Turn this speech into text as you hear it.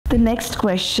The next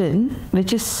question,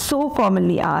 which is so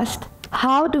commonly asked,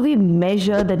 how do we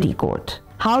measure the decoat?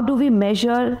 How do we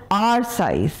measure our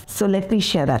size? So let me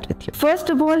share that with you. First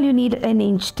of all, you need an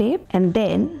inch tape and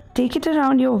then take it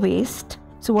around your waist.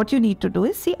 So what you need to do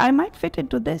is, see, I might fit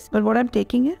into this, but what I'm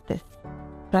taking is this,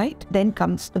 right? Then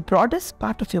comes the broadest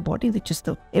part of your body, which is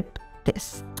the hip,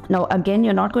 this. Now again,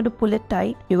 you're not going to pull it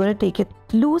tight. You're going to take it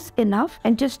loose enough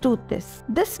and just do this.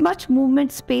 This much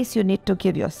movement space you need to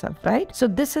give yourself, right? So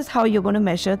this is how you're going to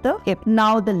measure the hip.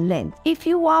 Now the length. If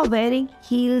you are wearing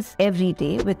heels every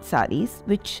day with saris,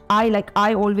 which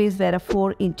I always wear a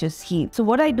 4 inches heel. So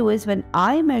what I do is when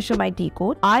I measure my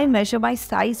decoat, I measure my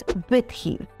size with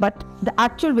heel. But the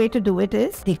actual way to do it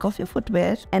is take off your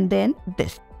footwear and then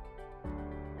this.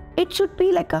 It should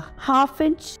be like a 1/2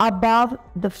 inch above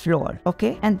the floor,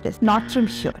 okay? And this, not from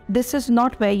here. This is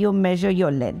not where you measure your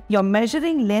length. Your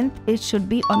measuring length, it should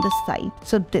be on the side.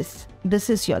 So this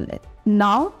is your length.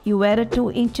 Now you wear a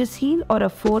 2 inches heel or a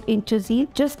 4 inches heel.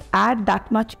 Just add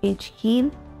that much inch heel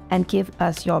and give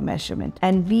us your measurement.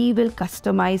 And we will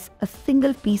customize a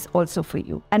single piece also for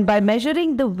you. And by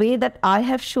measuring the way that I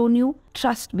have shown you,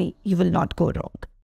 trust me, you will not go wrong.